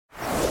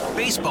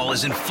Baseball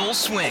is in full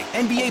swing.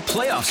 NBA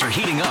playoffs are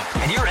heating up,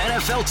 and your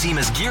NFL team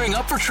is gearing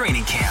up for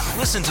training camp.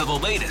 Listen to the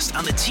latest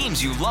on the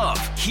teams you love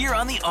here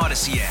on the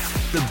Odyssey app.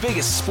 The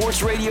biggest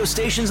sports radio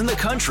stations in the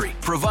country,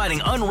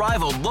 providing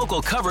unrivaled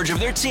local coverage of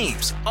their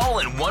teams, all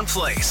in one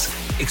place.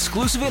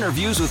 Exclusive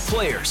interviews with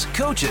players,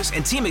 coaches,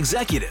 and team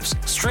executives,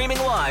 streaming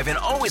live and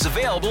always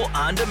available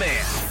on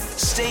demand.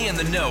 Stay in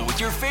the know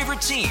with your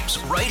favorite teams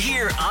right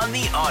here on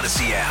the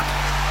Odyssey app.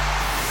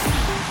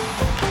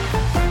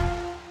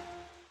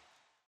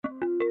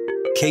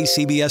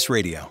 KCBS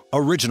Radio,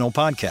 original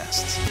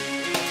podcasts.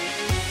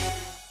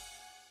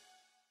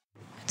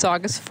 It's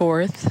August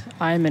 4th.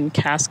 I'm in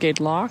Cascade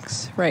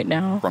Locks right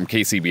now. From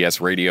KCBS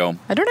Radio.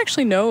 I don't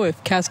actually know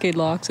if Cascade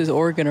Locks is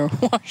Oregon or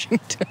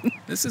Washington.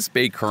 This is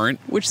Bay Current.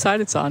 Which side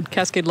it's on?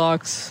 Cascade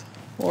Locks,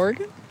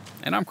 Oregon?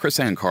 And I'm Chris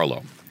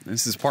Ancarlo.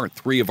 This is part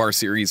 3 of our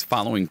series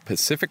following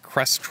Pacific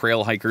Crest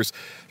Trail hikers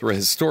through a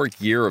historic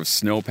year of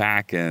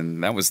snowpack,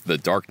 and that was the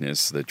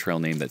Darkness, the trail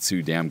name that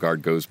Sue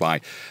Damgard goes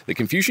by. The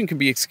confusion can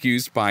be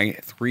excused by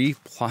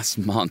 3+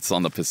 months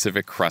on the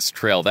Pacific Crest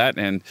Trail. That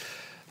and,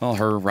 well,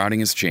 her routing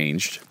has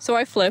changed. So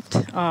I flipped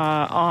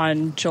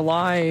on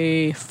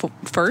July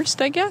 1st,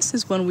 I guess,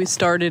 is when we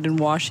started in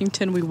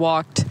Washington. We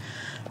walked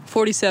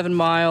 47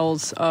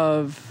 miles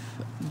of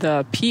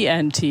the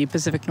PNT,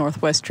 Pacific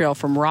Northwest Trail,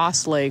 from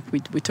Ross Lake. We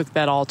took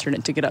that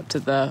alternate to get up to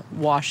the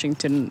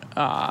Washington,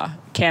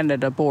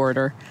 Canada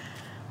border.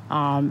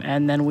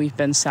 And then we've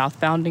been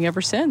southbounding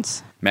ever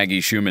since.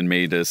 Maggie Schumann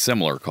made a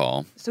similar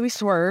call. So we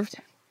swerved.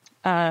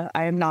 I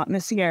am not in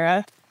the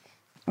Sierra.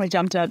 I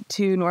jumped up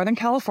to Northern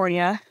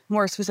California.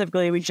 More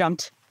specifically, we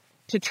jumped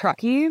to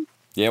Truckee.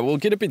 Yeah, we'll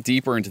get a bit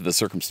deeper into the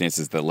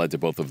circumstances that led to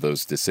both of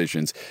those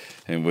decisions.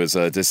 It was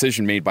a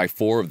decision made by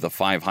 4 of the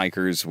 5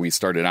 hikers we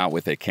started out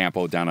with at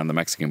Campo down on the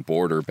Mexican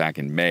border back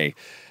in May.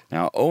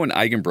 Now, Owen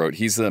Eigenbrot,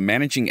 he's the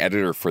managing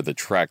editor for The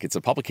Trek. It's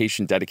a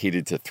publication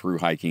dedicated to through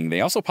hiking. They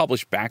also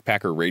publish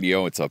Backpacker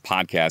Radio. It's a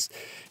podcast.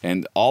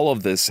 And all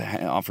of this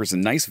offers a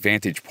nice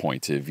vantage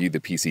point to view the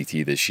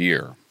PCT this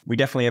year. We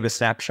definitely have a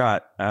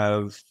snapshot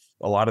of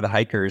a lot of the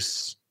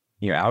hikers,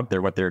 out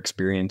there, what they're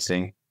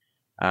experiencing.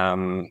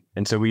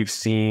 And so we've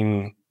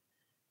seen,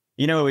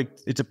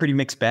 it's a pretty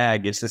mixed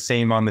bag. It's the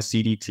same on the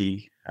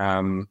CDT,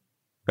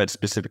 but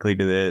specifically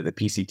to the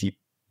PCT,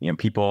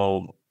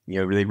 people,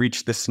 they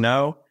reach the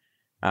snow,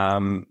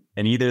 and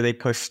either they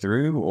push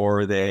through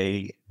or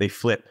they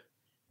flip.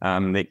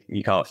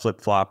 You call it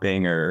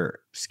flip-flopping or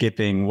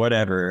skipping,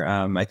 whatever.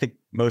 I think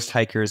most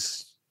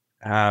hikers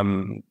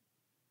who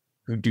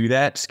do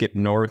that skip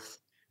north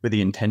with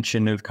the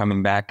intention of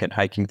coming back and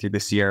hiking through the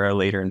Sierra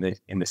later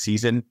in the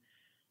season.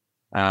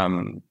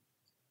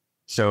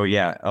 So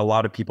yeah, a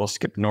lot of people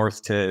skip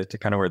north to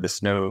kind of where the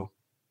snow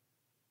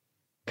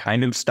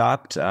kind of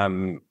stopped.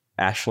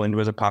 Ashland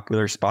was a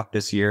popular spot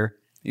this year.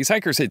 These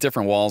hikers hit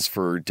different walls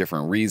for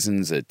different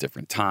reasons at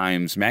different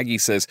times. Maggie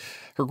says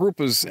her group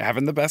was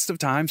having the best of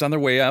times on their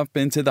way up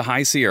into the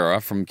High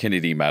Sierra from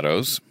Kennedy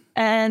Meadows.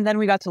 And then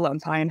we got to Lone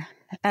Pine,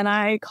 and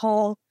I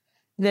call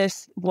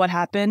this what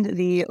happened,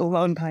 the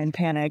Lone Pine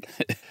panic.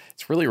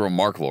 It's really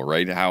remarkable,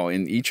 right? How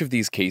in each of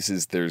these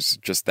cases, there's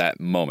just that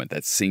moment,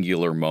 that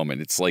singular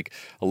moment. It's like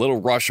a little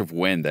rush of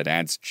wind that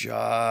adds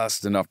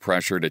just enough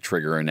pressure to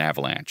trigger an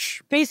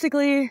avalanche.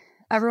 Basically,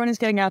 everyone is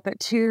getting up at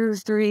 2,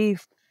 3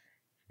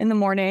 in the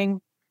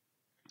morning,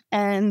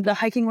 and the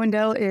hiking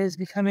window is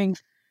becoming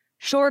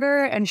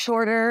shorter and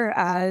shorter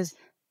as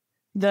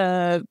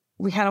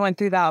we kind of went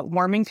through that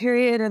warming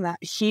period and that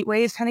heat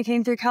waves kind of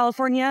came through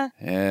California.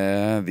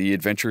 Yeah, the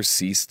adventure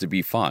ceased to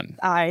be fun.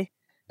 I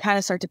kind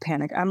of start to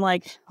panic. I'm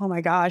like, oh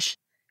my gosh,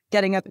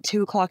 getting up at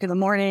 2 o'clock in the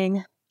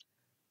morning.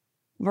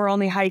 We're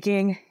only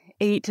hiking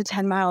 8 to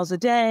 10 miles a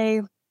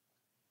day.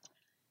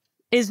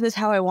 Is this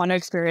how I want to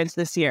experience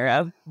the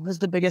Sierra? Was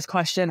the biggest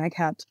question I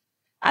kept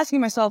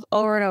asking myself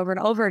over and over and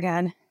over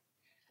again.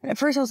 And at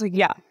first I was like,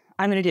 yeah,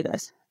 I'm going to do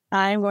this.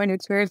 I'm going to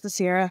experience the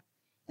Sierra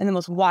in the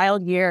most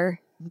wild year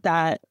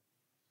that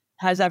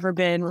has ever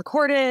been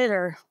recorded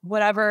or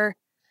whatever.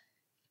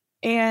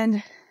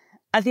 And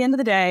at the end of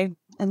the day,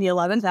 in the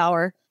 11th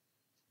hour,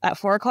 at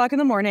 4 o'clock in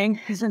the morning,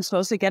 as I'm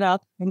supposed to get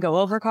up and go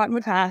over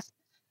Cottonwood Pass,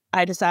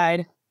 I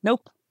decide,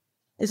 nope,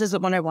 this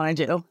isn't what I want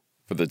to do.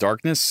 For the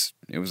Darkness,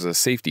 it was a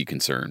safety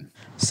concern.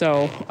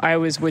 So I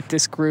was with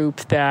this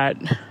group that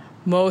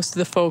most of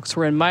the folks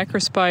were in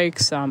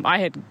microspikes. I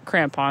had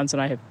crampons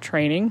and I have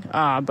training,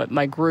 but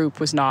my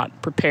group was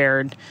not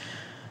prepared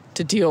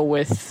to deal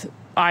with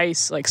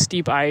ice, like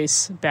steep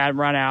ice, bad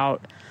run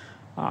out.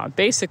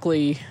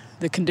 Basically,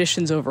 the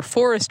conditions over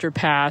Forester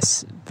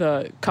Pass,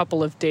 the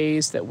couple of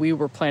days that we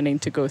were planning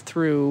to go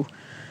through,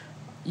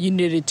 you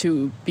needed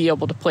to be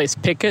able to place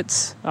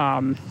pickets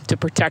to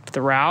protect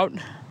the route,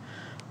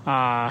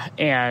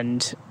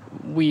 and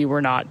we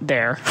were not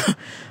there.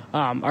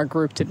 Our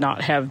group did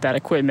not have that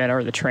equipment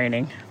or the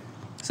training.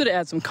 So to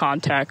add some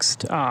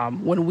context,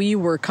 when we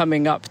were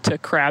coming up to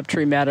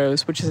Crabtree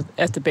Meadows, which is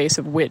at the base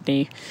of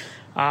Whitney,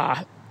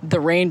 the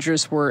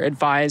rangers were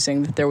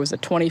advising that there was a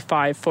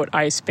 25-foot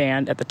ice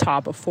band at the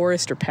top of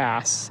Forester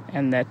Pass,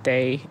 and that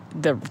the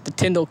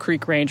Tyndall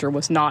Creek Ranger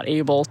was not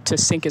able to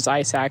sink his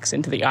ice axe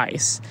into the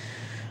ice.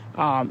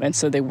 And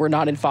so they were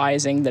not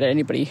advising that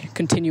anybody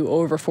continue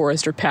over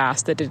Forester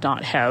Pass that did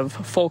not have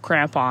full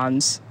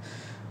crampons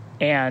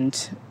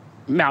and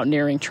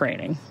mountaineering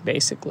training,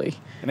 basically.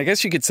 And I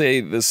guess you could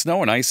say the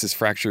snow and ice has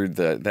fractured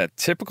that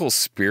typical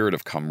spirit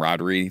of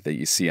camaraderie that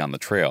you see on the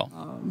trail.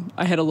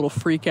 I had a little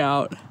freak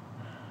out.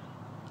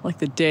 Like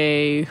the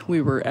day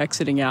we were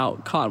exiting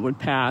out Cottonwood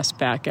Pass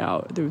back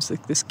out, there was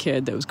like this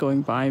kid that was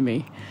going by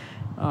me.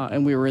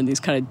 And we were in these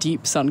kind of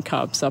deep sun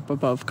cups up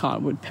above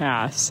Cottonwood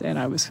Pass. And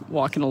I was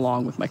walking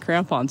along with my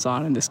crampons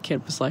on. And this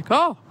kid was like,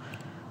 "Oh,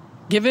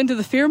 give in to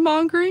the fear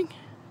mongering?"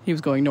 He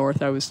was going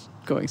north. I was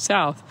going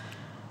south.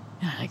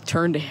 And I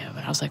turned to him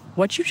and I was like,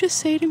 "What'd you just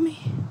say to me?"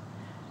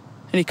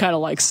 And he kind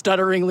of like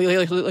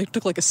stutteringly like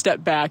took like a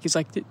step back. He's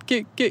like,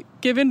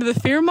 give in to the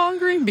fear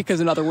mongering? Because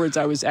in other words,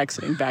 I was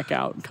exiting back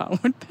out in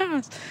Cottonwood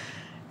Pass.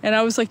 And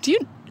I was like,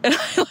 and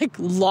I like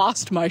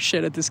lost my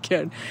shit at this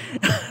kid.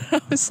 I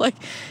was like,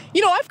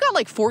 I've got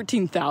like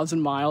 14,000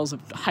 miles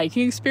of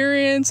hiking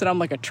experience and I'm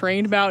like a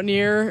trained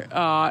mountaineer.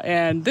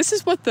 And this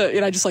is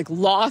and I just like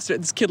lost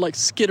it. This kid like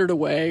skittered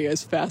away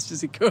as fast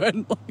as he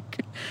could.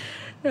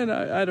 And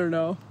I don't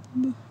know,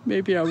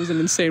 maybe I was an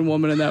insane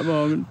woman in that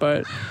moment,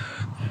 but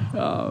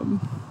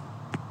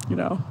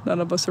none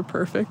of us are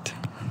perfect.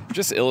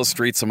 Just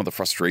illustrates some of the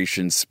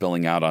frustrations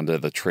spilling out onto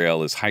the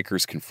trail as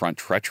hikers confront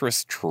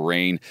treacherous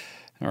terrain.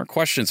 There are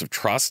questions of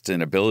trust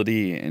and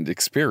ability and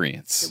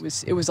experience.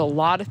 It was a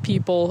lot of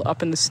people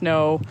up in the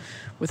snow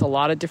with a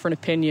lot of different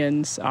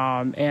opinions,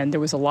 and there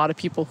was a lot of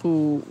people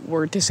who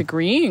were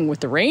disagreeing with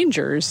the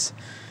rangers,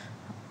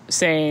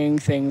 saying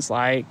things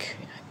like,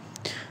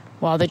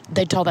 well,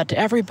 they tell that to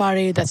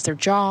everybody. That's their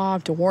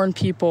job, to warn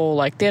people.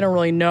 Like, they don't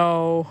really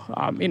know.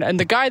 And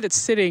the guy that's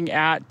sitting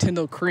at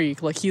Tyndall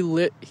Creek, like, he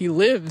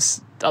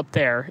lives up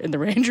there in the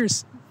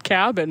ranger's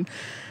cabin.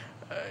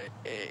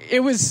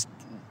 It was,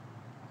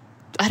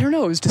 I don't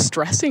know, it was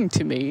distressing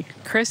to me.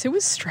 Chris, it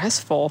was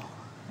stressful.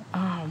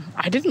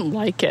 I didn't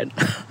like it.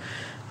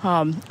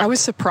 I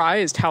was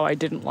surprised how I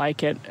didn't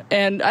like it.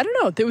 And I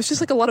don't know, there was just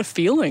like a lot of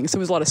feelings. There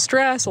was a lot of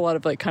stress, a lot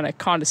of like kind of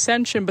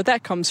condescension, but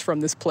that comes from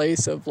this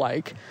place of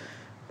like,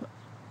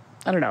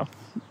 I don't know,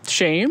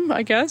 shame,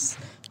 I guess.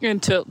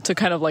 And to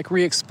kind of like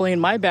re-explain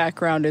my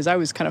background is I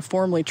was kind of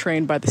formally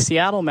trained by the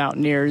Seattle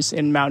Mountaineers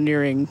in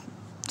mountaineering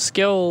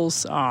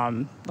skills,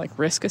 like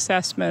risk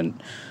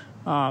assessment.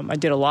 I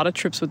did a lot of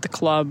trips with the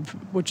club,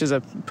 which is a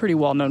pretty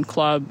well-known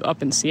club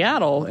up in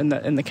Seattle in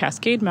the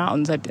Cascade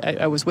Mountains.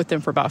 I was with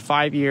them for about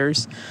 5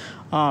 years.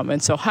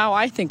 And so how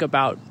I think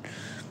about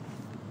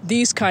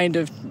these kind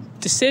of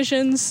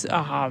decisions,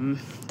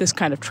 this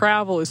kind of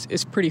travel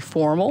is pretty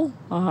formal.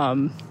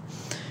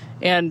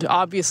 And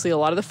obviously a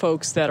lot of the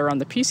folks that are on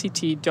the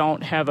PCT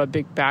don't have a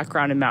big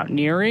background in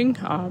mountaineering.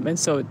 And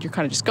so you're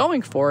kind of just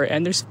going for it.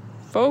 And there's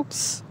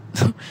folks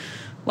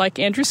like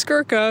Andrew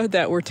Skirka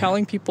that were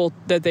telling people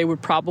that they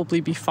would probably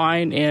be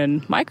fine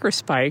in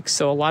microspikes.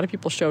 So a lot of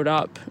people showed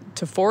up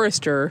to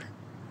Forester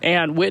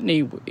and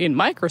Whitney in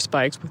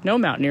microspikes with no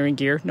mountaineering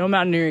gear, no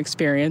mountaineering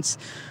experience.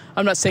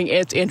 I'm not saying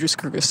it's Andrew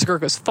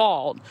Skirka's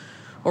fault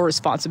or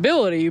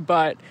responsibility,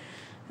 but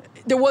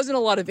there wasn't a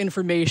lot of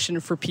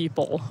information for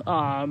people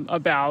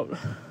about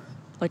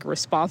like a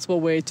responsible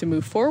way to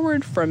move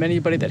forward from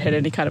anybody that had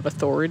any kind of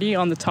authority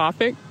on the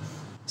topic.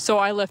 So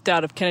I left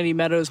out of Kennedy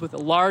Meadows with a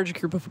large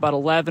group of about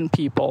 11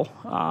 people,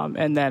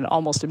 and then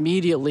almost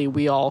immediately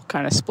we all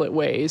kind of split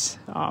ways.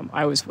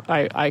 I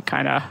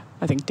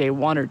think day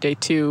one or day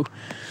two,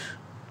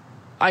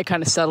 I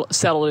kind of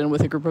settled in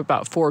with a group of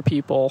about 4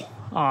 people,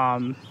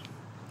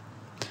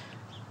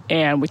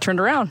 and we turned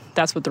around.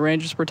 That's what the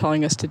Rangers were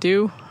telling us to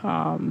do.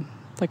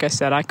 Like I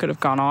said, I could have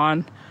gone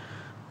on.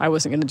 I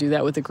wasn't going to do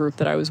that with the group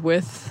that I was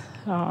with.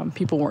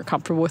 People weren't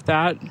comfortable with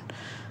that.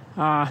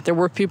 There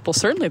were people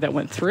certainly that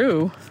went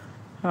through.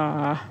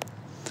 I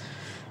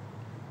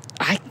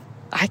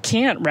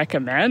can't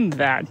recommend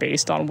that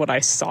based on what I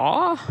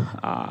saw.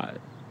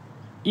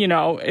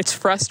 It's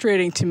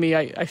frustrating to me.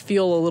 I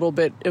feel a little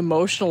bit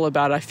emotional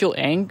about it. I feel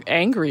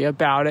angry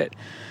about it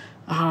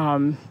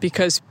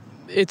because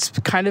it's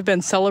kind of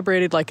been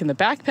celebrated, like in the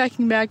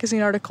Backpacking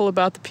Magazine article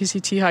about the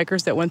PCT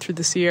hikers that went through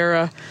the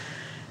Sierra.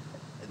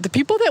 The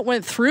people that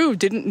went through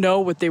didn't know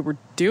what they were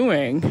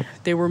doing.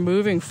 They were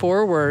moving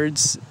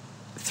forwards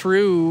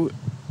through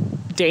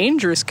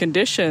dangerous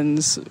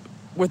conditions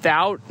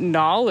without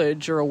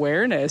knowledge or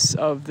awareness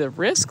of the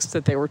risks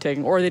that they were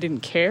taking, or they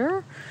didn't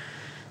care.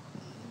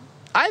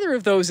 Either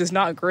of those is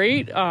not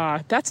great.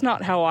 That's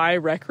not how I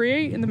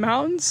recreate in the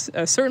mountains.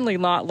 Certainly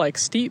not like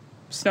steep,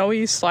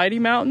 snowy, slidey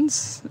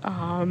mountains.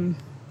 I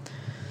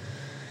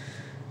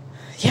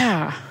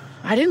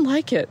didn't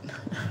like it.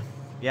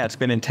 Yeah, it's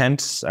been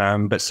intense,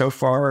 but so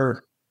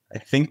far, I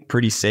think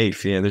pretty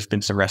safe. Yeah, there's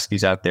been some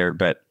rescues out there,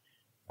 but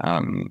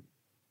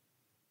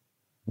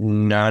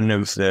none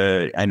of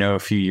I know a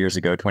few years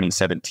ago,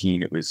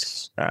 2017, it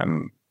was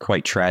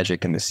quite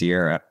tragic in the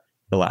Sierra.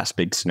 the last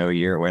big snow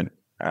year when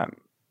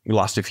we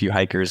lost a few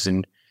hikers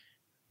in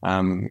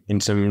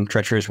some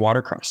treacherous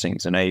water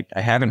crossings. And I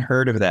haven't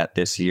heard of that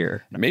this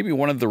year. Maybe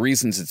one of the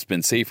reasons it's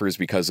been safer is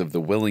because of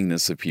the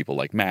willingness of people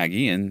like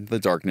Maggie and the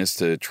darkness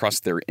to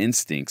trust their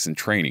instincts in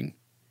training.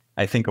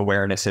 I think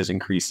awareness has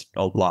increased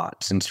a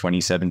lot since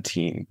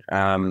 2017.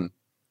 The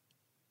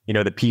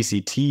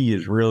PCT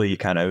has really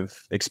kind of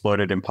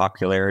exploded in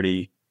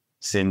popularity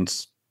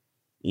since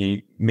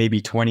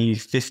maybe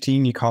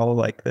 2015. You call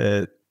like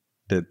the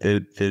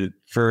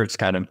first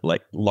kind of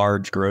like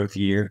large growth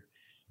year.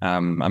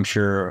 I'm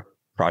sure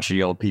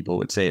crotchety old people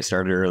would say it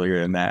started earlier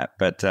than that,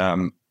 but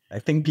I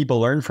think people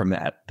learn from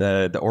that.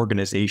 The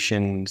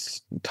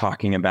organizations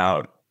talking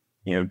about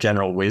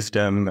general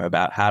wisdom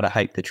about how to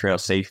hike the trail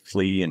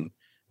safely and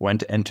when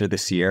to enter the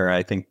Sierra.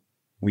 I think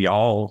we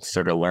all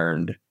sort of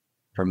learned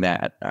from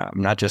that,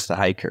 not just the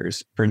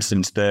hikers. For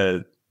instance,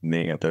 the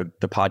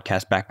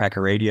podcast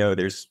Backpacker Radio.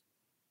 There's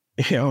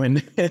when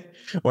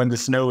the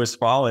snow was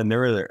falling,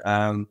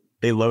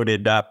 they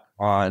loaded up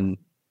on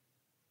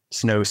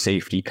snow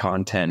safety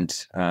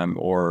content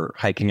or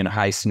hiking in a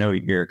high snow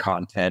year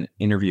content,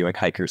 interviewing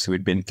hikers who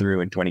had been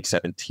through in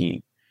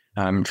 2017,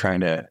 trying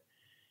to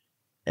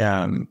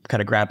kind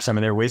of grab some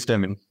of their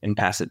wisdom and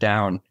pass it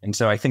down. And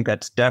so I think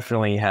that's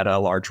definitely had a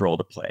large role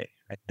to play.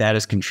 That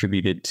has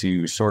contributed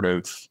to sort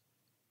of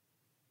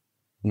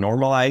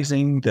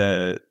normalizing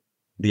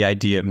the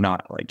idea of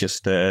not like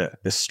just the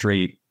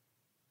straight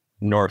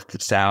north to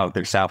south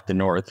or south to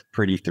north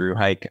pretty through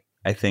hike.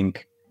 I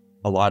think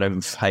a lot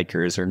of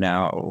hikers are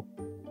now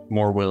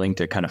more willing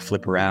to kind of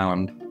flip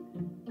around,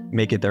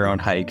 make it their own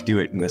hike, do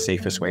it in the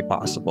safest way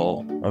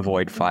possible,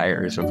 avoid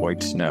fires,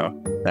 avoid snow,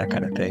 that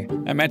kind of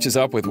thing. That matches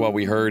up with what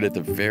we heard at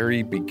the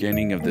very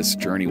beginning of this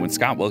journey when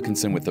Scott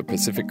Wilkinson with the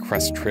Pacific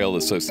Crest Trail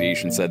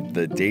Association said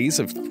the days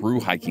of through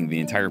hiking the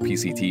entire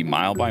PCT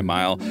mile by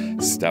mile,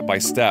 step by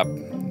step,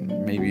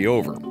 may be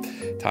over.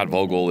 Todd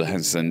Vogel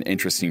has an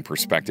interesting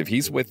perspective.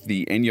 He's with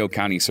the Inyo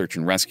County Search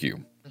and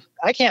Rescue.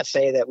 I can't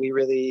say that we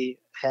really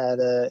had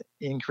an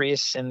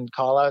increase in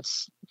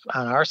callouts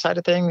on our side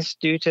of things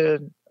due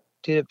to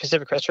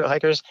Pacific Crest Trail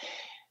hikers.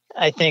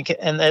 I think,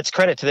 and that's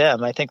credit to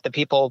them. I think the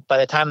people, by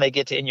the time they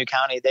get to Inyo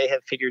County, they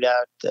have figured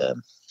out,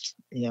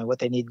 what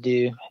they need to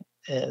do.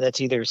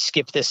 That's either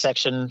skip this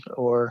section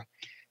or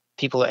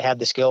people that have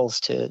the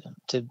skills to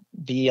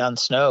be on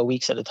snow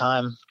weeks at a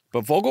time.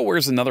 But Vogel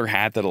wears another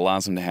hat that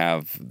allows him to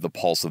have the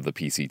pulse of the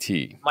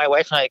PCT. My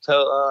wife and I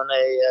co-own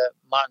a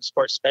mountain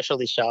sports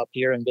specialty shop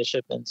here in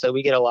Bishop, and so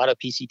we get a lot of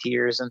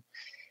PCTers. And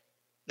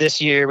this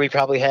year we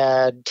probably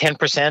had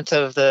 10%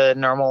 of the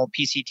normal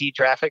PCT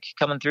traffic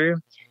coming through.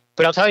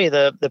 But I'll tell you,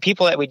 the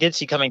people that we did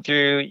see coming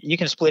through, you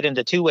can split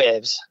into two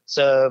waves.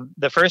 So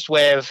the first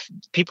wave,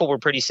 people were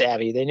pretty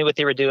savvy. They knew what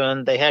they were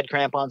doing. They had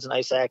crampons and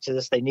ice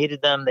axes. They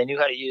needed them. They knew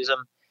how to use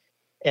them.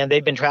 And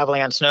they'd been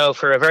traveling on snow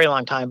for a very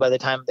long time by the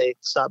time they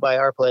stopped by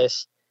our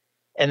place.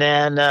 And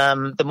then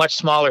the much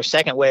smaller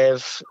second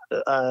wave,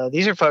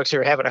 these are folks who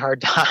are having a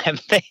hard time.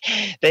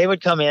 They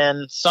would come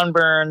in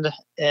sunburned,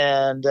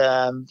 and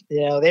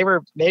they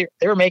were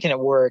making it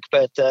work,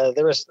 but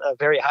there was a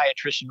very high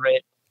attrition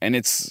rate. And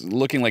it's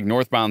looking like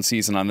northbound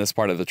season on this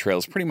part of the trail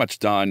is pretty much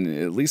done,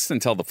 at least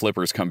until the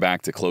flippers come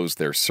back to close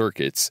their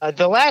circuits.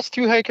 The last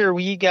through hiker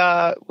we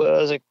got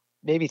was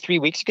maybe 3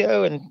 weeks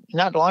ago, and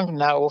not long from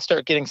now we'll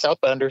start getting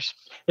southbounders.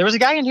 There was a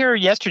guy in here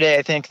yesterday,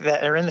 I think,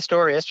 or in the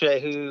store yesterday,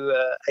 who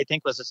I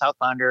think was a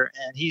southbounder,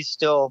 and he's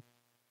still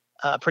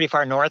pretty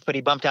far north, but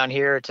he bumped down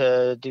here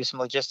to do some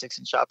logistics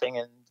and shopping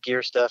and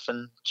gear stuff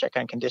and check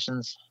on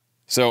conditions.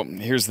 So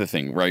here's the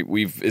thing, right?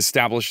 We've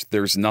established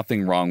there's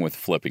nothing wrong with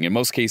flipping. In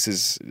most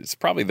cases, it's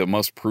probably the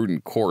most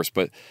prudent course,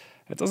 but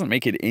that doesn't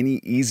make it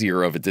any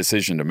easier of a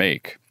decision to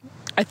make.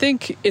 I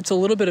think it's a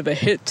little bit of a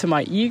hit to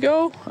my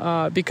ego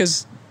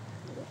because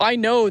I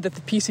know that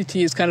the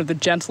PCT is kind of the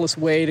gentlest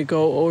way to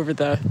go over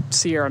the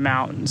Sierra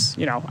Mountains.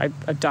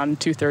 I've done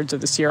 2/3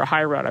 of the Sierra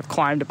High Road. I've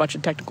climbed a bunch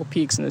of technical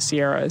peaks in the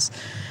Sierras.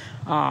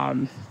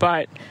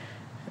 But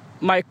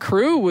my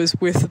crew was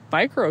with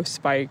micro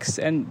spikes,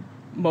 and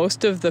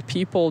most of the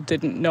people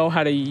didn't know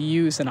how to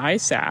use an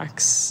ice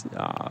axe.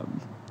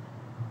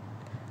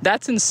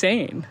 That's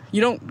insane. You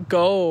don't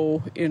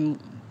go in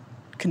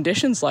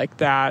conditions like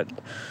that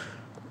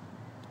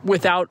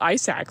without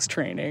ice axe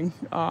training,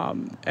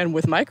 and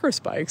with micro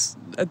spikes,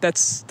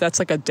 that's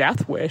like a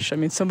death wish. I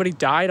mean, somebody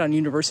died on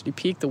University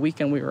Peak the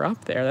weekend we were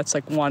up there. That's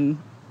like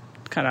one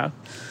kind of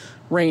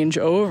range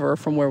over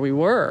from where we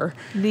were.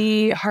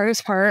 The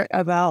hardest part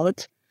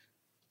about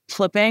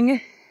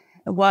flipping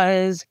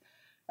was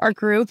our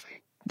group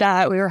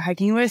that we were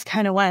hiking with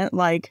kind of went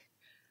like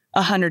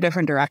 100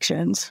 different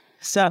directions.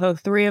 So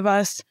 3 of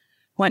us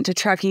went to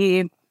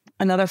Truckee,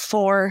 another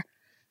 4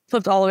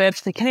 flipped all the way up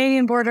to the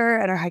Canadian border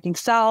and are hiking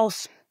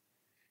south.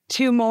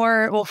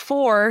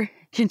 4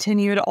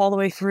 continued all the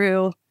way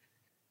through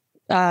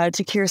to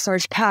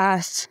Kearsarge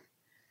Pass.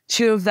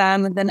 2 of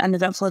them then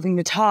ended up flipping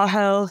to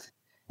Tahoe,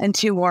 and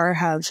 2 more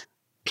have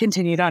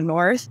continued on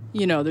north.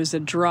 You know, there's a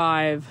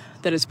drive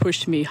that has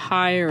pushed me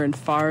higher and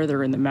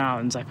farther in the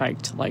mountains. I've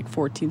hiked like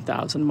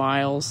 14,000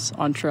 miles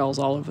on trails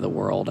all over the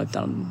world. I've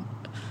done,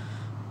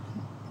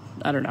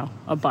 I don't know,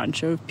 a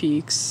bunch of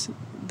peaks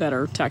that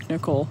are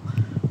technical.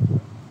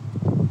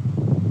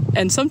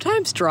 And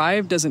sometimes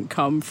drive doesn't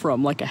come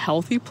from like a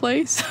healthy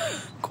place,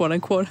 quote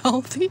unquote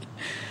healthy.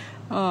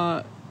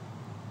 I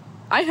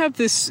have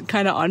this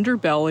kind of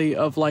underbelly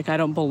of like, I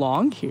don't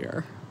belong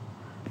here.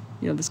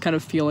 You know, this kind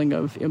of feeling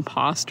of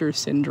imposter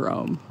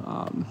syndrome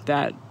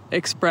that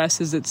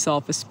expresses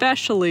itself,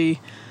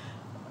 especially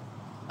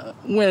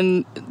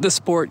when the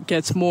sport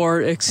gets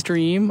more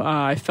extreme.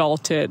 I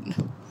felt it.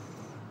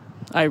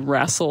 I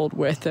wrestled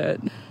with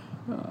it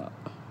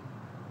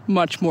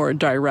much more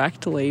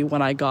directly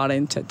when I got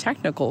into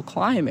technical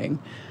climbing.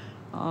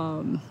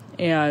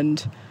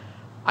 And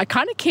I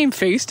kind of came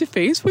face to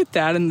face with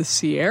that in the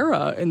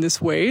Sierra in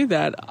this way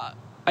that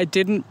I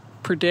didn't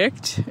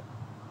predict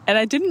and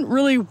I didn't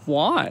really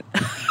want.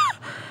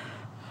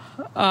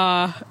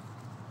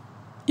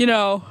 You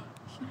know,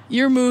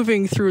 you're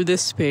moving through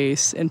this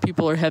space and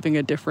people are having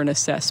a different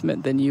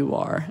assessment than you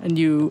are. And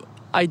you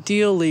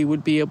ideally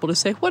would be able to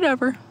say,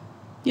 whatever,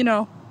 you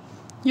know,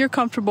 you're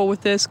comfortable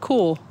with this.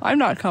 Cool. I'm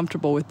not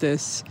comfortable with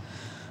this.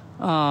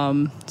 So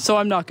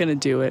I'm not going to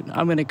do it.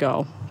 I'm going to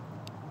go.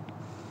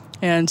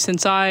 And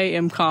since I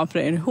am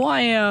confident in who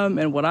I am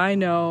and what I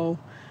know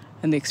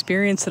and the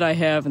experience that I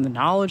have and the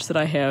knowledge that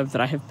I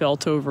have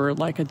built over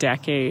like a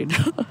decade,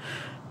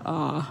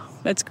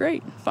 that's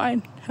great.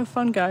 Fine. Have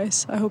fun,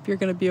 guys. I hope you're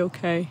going to be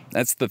okay.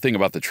 That's the thing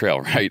about the trail,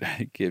 right?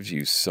 It gives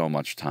you so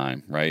much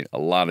time, right? A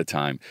lot of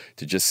time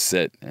to just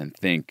sit and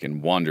think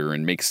and wonder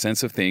and make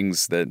sense of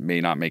things that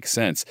may not make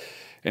sense.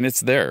 And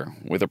it's there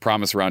with a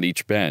promise around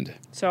each bend.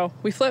 So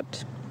we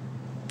flipped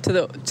to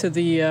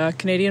the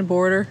Canadian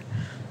border.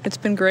 It's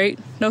been great.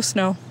 No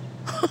snow.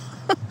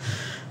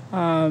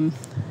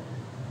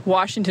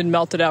 Washington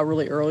melted out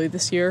really early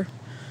this year.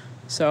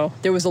 So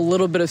there was a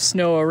little bit of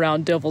snow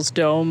around Devil's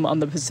Dome on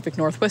the Pacific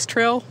Northwest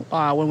Trail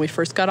when we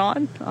first got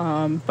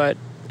on. But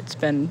it's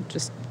been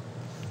just,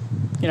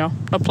 you know,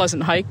 a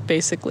pleasant hike,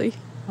 basically.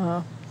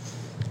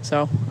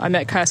 So I'm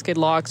at Cascade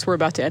Locks. We're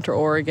about to enter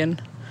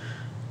Oregon.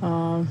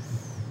 Yeah,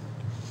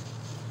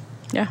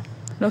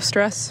 no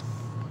stress.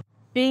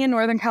 Being in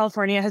Northern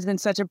California has been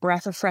such a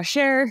breath of fresh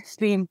air.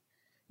 Being,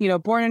 you know,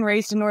 born and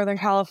raised in Northern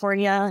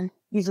California.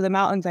 These are the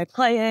mountains I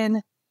play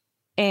in.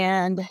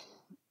 And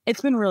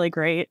it's been really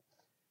great.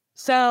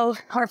 So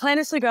our plan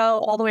is to go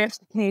all the way up to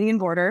the Canadian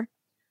border,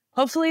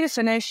 hopefully to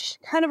finish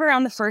kind of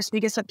around the first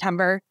week of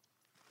September.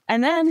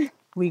 And then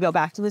we go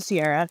back to the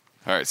Sierra.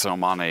 All right, so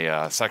I'm on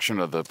a section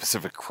of the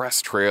Pacific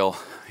Crest Trail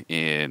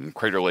in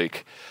Crater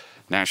Lake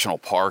National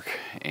Park.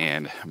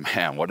 And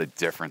man, what a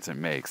difference it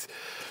makes.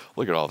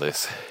 Look at all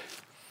this.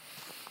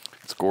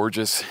 It's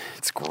gorgeous.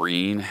 It's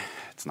green.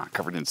 It's not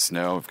covered in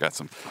snow. We've got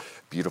some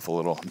beautiful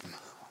little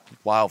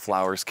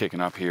wildflowers kicking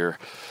up here.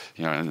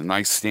 You know, and a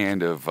nice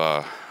stand of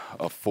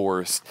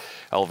forest.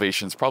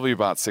 Elevation's probably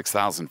about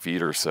 6,000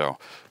 feet or so.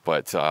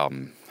 But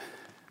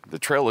the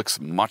trail looks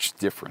much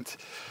different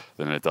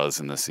than it does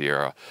in the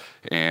Sierra.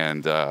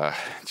 And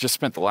just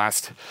spent the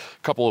last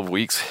couple of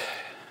weeks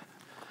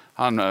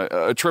on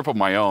a trip of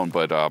my own,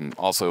 but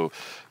also,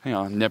 you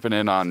know, nipping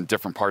in on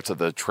different parts of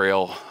the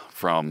trail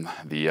from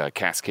the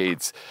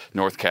Cascades,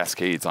 North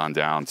Cascades on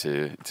down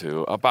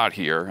to about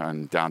here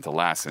and down to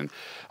Lassen.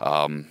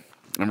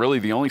 And really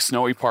the only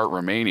snowy part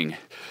remaining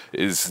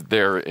is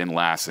there in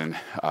Lassen.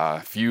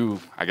 A few,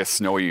 I guess,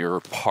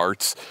 snowier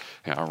parts,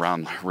 you know,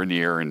 around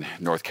Rainier and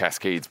North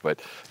Cascades,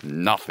 but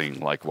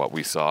nothing like what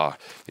we saw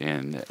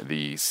in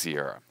the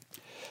Sierra.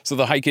 So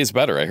the hike is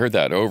better. I heard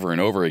that over and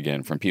over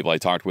again from people I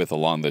talked with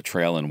along the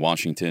trail in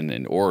Washington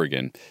and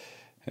Oregon.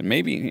 And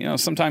maybe, you know,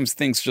 sometimes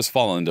things just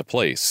fall into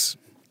place.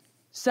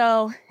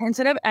 So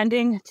instead of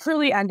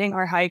truly ending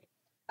our hike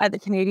at the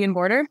Canadian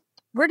border,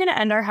 we're going to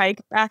end our hike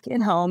back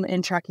home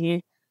in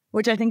Truckee,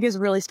 which I think is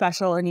really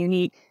special and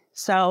unique.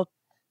 So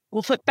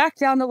we'll flip back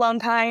down to Lone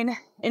Pine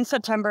in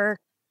September,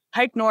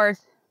 hike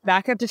north,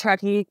 back up to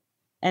Truckee,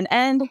 and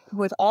end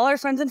with all our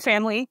friends and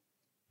family.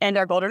 And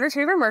our golden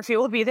retriever, Murphy,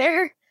 will be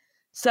there.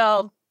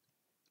 So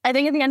I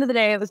think at the end of the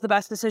day, it was the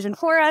best decision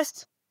for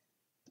us.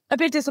 A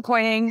bit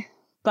disappointing,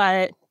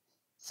 but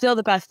still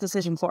the best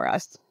decision for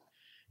us.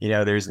 You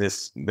know, there's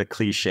the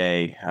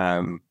cliche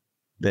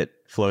that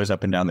flows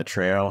up and down the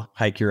trail,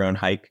 hike your own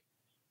hike.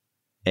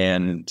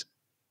 And,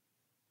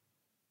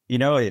 you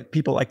know,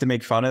 people like to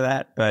make fun of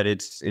that, but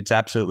it's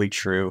absolutely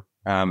true.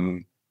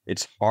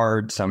 It's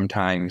hard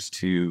sometimes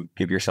to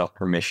give yourself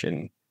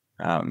permission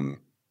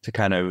to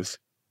kind of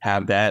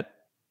have that,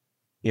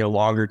 you know,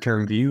 longer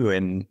term view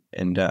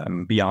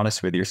and be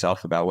honest with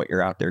yourself about what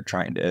you're out there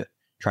trying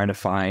to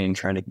find,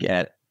 trying to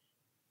get.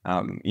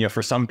 You know,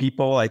 for some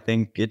people, I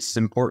think it's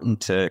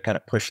important to kind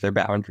of push their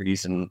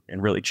boundaries and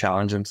really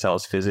challenge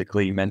themselves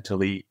physically,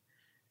 mentally,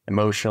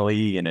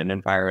 emotionally in an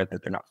environment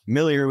that they're not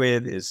familiar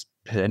with is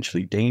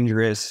potentially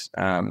dangerous.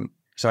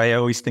 So I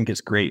always think it's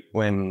great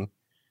when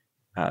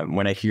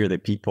I hear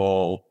that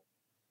people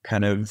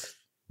kind of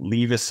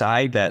leave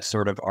aside that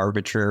sort of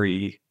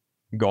arbitrary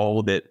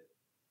goal that,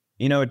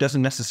 it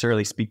doesn't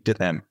necessarily speak to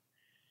them.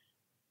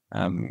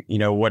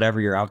 Whatever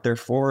you're out there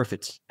for, if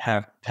it's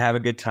have a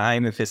good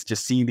time, if it's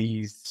just see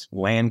these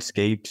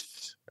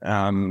landscapes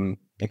and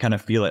kind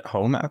of feel at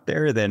home out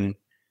there, then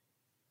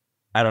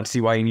I don't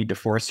see why you need to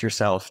force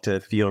yourself to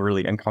feel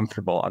really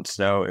uncomfortable on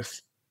snow.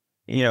 If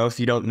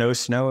you don't know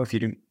snow, if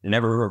you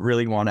never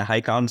really want to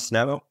hike on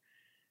snow,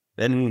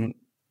 then,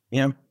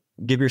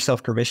 give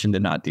yourself permission to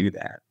not do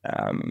that.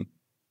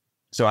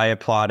 So I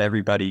applaud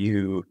everybody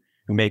who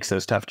makes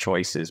those tough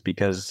choices,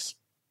 because,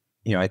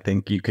 I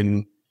think you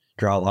can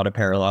draw a lot of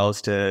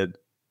parallels to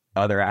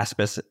other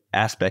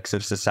aspects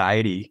of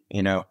society.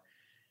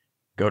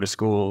 Go to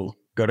school,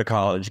 go to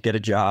college, get a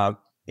job,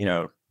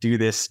 do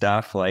this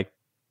stuff. Like,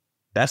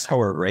 that's how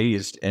we're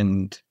raised.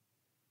 And,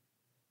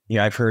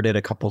 I've heard it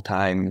a couple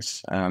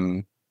times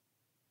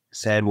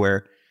said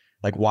where,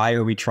 like, why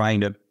are we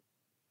trying to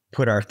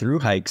put our through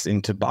hikes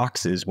into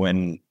boxes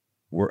when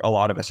a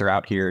lot of us are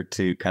out here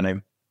to kind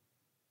of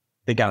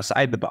think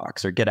outside the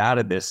box or get out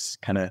of this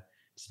kind of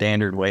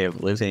standard way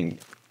of living.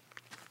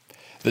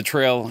 The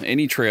trail,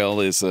 any trail,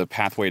 is a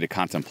pathway to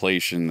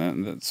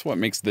contemplation. That's what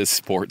makes this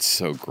sport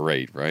so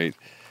great, right?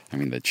 I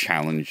mean, the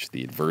challenge,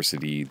 the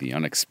adversity, the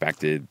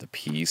unexpected, the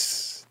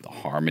peace, the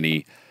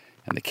harmony,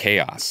 and the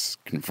chaos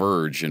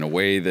converge in a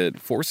way that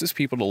forces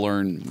people to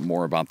learn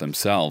more about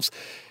themselves.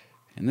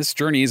 And this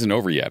journey isn't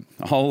over yet.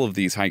 All of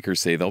these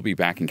hikers say they'll be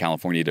back in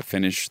California to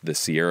finish the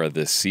Sierra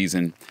this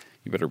season.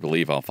 You better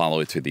believe I'll follow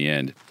it to the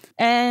end.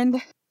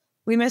 And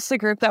we missed the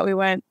group that we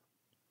went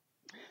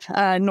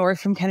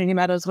north from Kennedy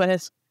Meadows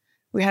with.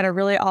 We had a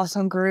really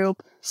awesome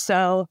group.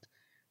 So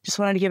just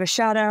wanted to give a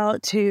shout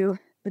out to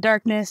The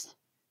Darkness,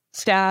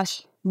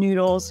 Stash,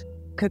 Noodles,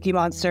 Cookie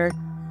Monster,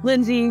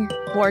 Lindsay,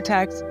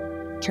 Vortex,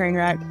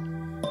 Trainwreck.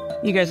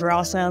 You guys were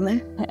awesome.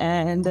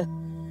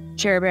 And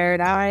Cherry Bear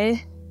and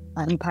I,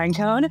 on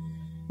Pinecone,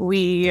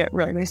 we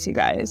really miss you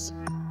guys.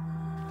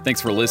 Thanks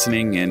for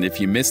listening, and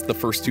if you missed the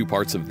first two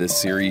parts of this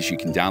series, you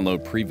can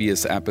download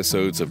previous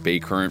episodes of Bay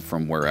Current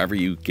from wherever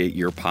you get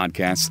your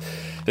podcasts.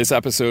 This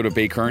episode of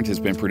Bay Current has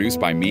been produced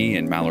by me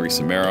and Mallory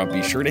Samara.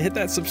 Be sure to hit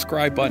that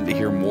subscribe button to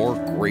hear more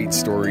great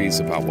stories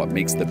about what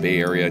makes the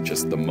Bay Area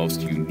just the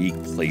most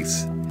unique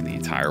place in the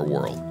entire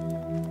world.